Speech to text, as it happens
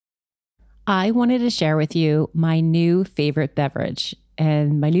I wanted to share with you my new favorite beverage.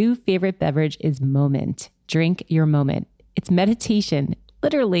 And my new favorite beverage is Moment. Drink your moment. It's meditation,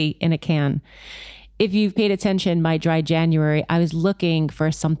 literally in a can. If you've paid attention, my dry January, I was looking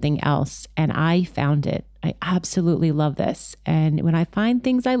for something else and I found it. I absolutely love this. And when I find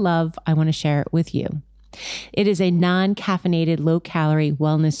things I love, I want to share it with you. It is a non-caffeinated, low-calorie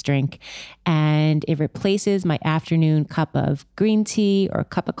wellness drink, and it replaces my afternoon cup of green tea or a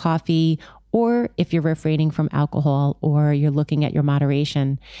cup of coffee, or if you're refraining from alcohol or you're looking at your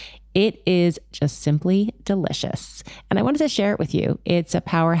moderation. It is just simply delicious. And I wanted to share it with you. It's a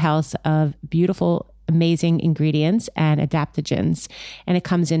powerhouse of beautiful, amazing ingredients and adaptogens, and it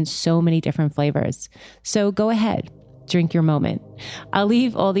comes in so many different flavors. So go ahead. Drink your moment. I'll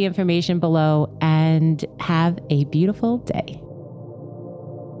leave all the information below and have a beautiful day.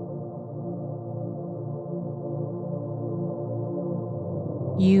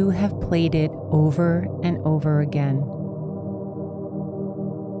 You have played it over and over again.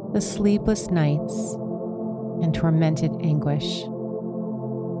 The sleepless nights and tormented anguish.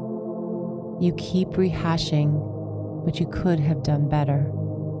 You keep rehashing, but you could have done better.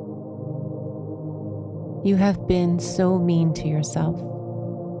 You have been so mean to yourself.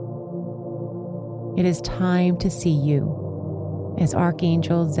 It is time to see you as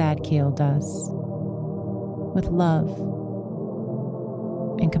Archangel Zadkiel does, with love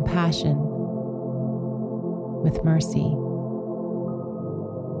and compassion, with mercy.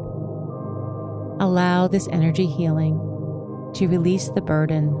 Allow this energy healing to release the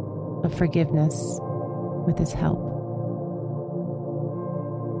burden of forgiveness with his help.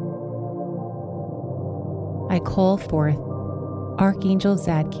 I call forth Archangel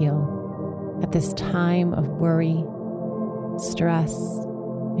Zadkiel at this time of worry, stress,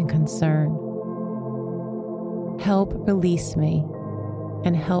 and concern. Help release me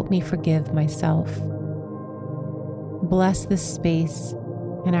and help me forgive myself. Bless this space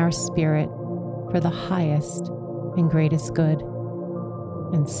and our spirit for the highest and greatest good.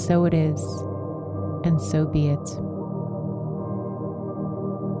 And so it is, and so be it.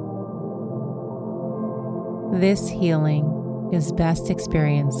 This healing is best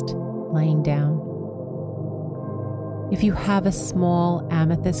experienced laying down. If you have a small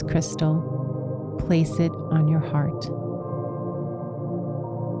amethyst crystal, place it on your heart.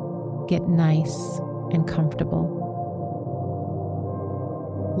 Get nice and comfortable.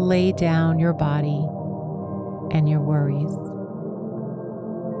 Lay down your body and your worries.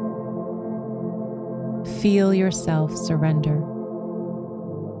 Feel yourself surrender.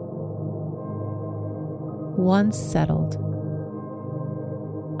 Once settled,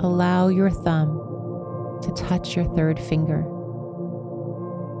 allow your thumb to touch your third finger.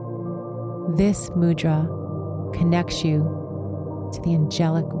 This mudra connects you to the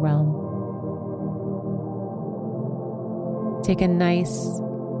angelic realm. Take a nice,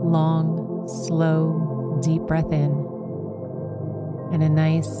 long, slow, deep breath in, and a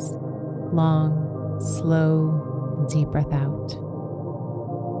nice, long, slow, deep breath out.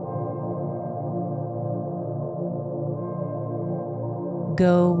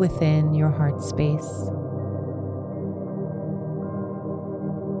 Go within your heart space,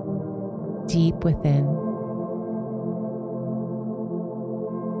 deep within.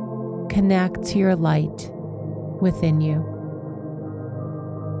 Connect to your light within you.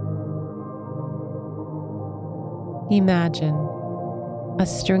 Imagine a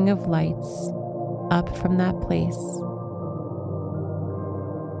string of lights up from that place,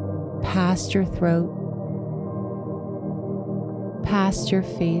 past your throat, past your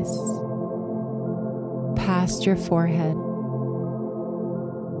face, past your forehead,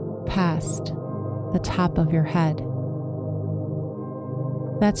 past the top of your head.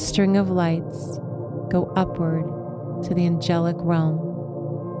 That string of lights go upward to the angelic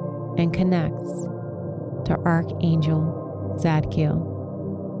realm and connects to Archangel Zadkiel.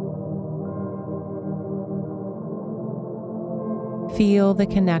 Feel the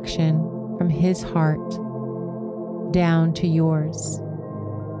connection from his heart down to yours.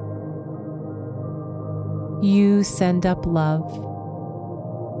 You send up love.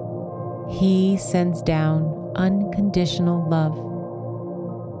 He sends down unconditional love,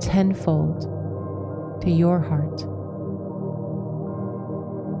 tenfold to your heart.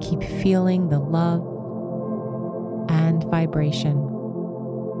 Keep feeling the love and vibration.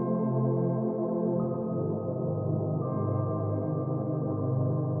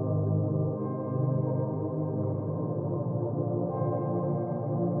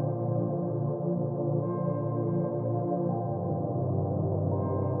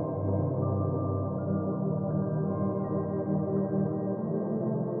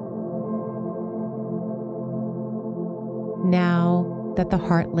 Now that the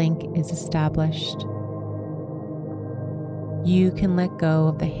heart link is established, you can let go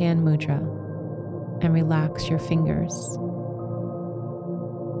of the hand mudra and relax your fingers.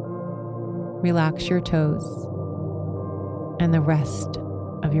 Relax your toes and the rest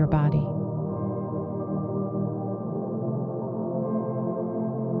of your body.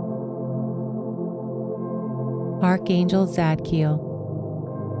 Archangel Zadkiel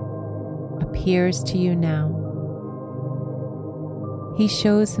appears to you now. He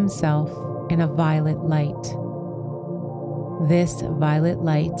shows himself in a violet light. This violet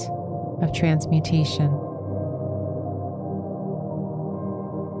light of transmutation.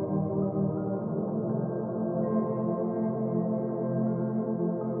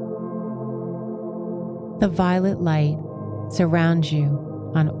 The violet light surrounds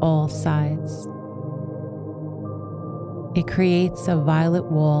you on all sides. It creates a violet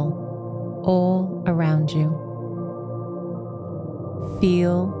wall all around you.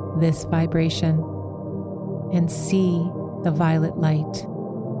 Feel this vibration and see the violet light.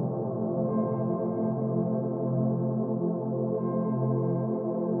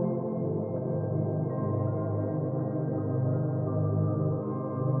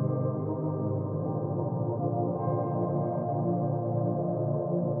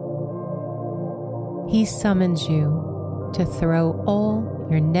 He summons you to throw all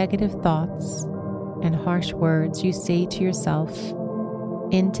your negative thoughts and harsh words you say to yourself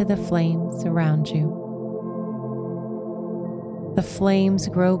into the flames around you. The flames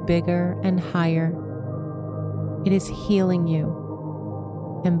grow bigger and higher. It is healing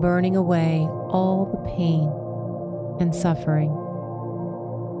you and burning away all the pain and suffering.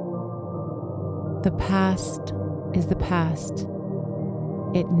 The past is the past.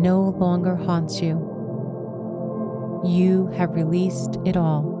 It no longer haunts you. You have released it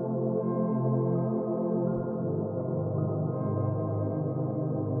all.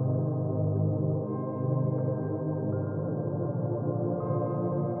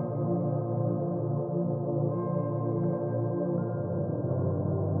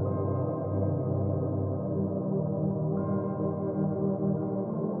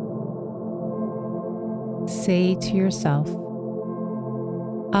 Say to yourself,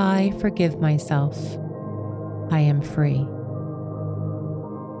 I forgive myself. I am free.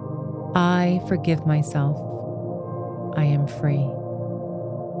 I forgive myself. I am free.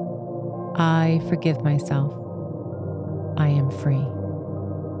 I forgive myself. I am free.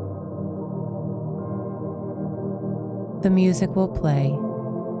 The music will play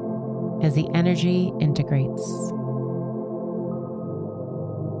as the energy integrates.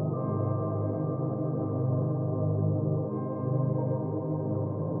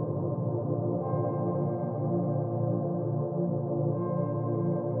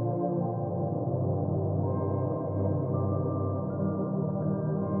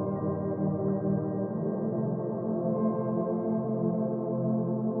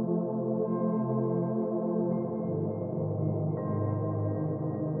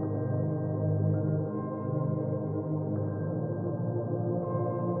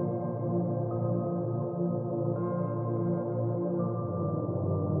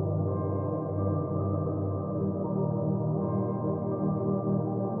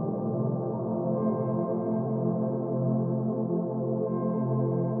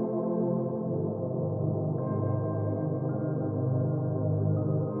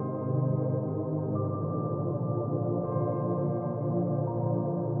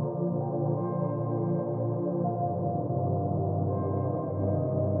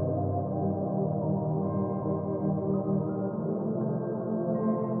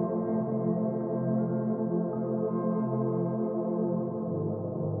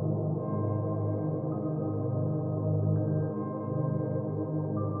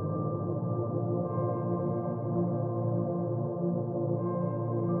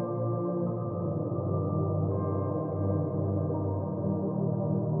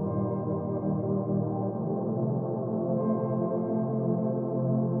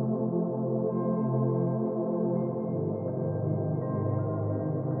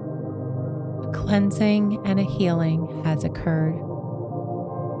 Cleansing and a healing has occurred.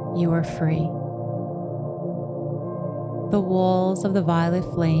 You are free. The walls of the violet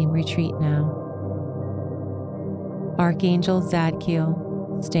flame retreat now. Archangel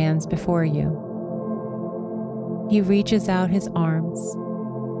Zadkiel stands before you. He reaches out his arms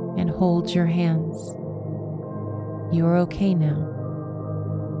and holds your hands. You are okay now.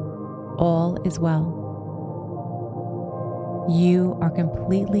 All is well. You are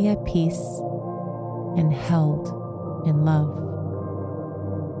completely at peace and held in love.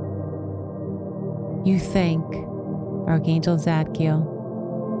 You thank Archangel Zadkiel,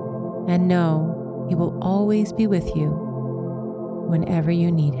 and know he will always be with you whenever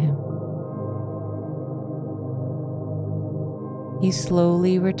you need him. You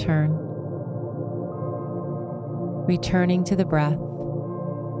slowly returning to the breath.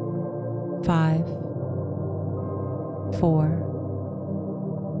 5, 4,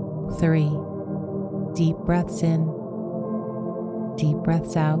 3. Deep breaths in, deep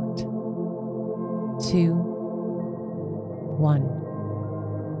breaths out. 2,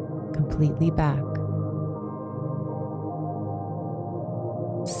 1. Completely back.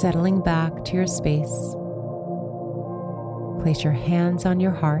 Settling back to your space. Place your hands on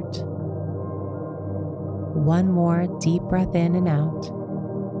your heart. One more deep breath in and out.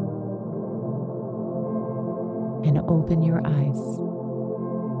 And open your eyes.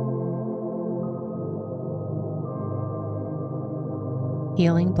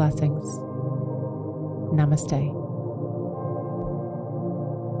 Healing blessings. Namaste.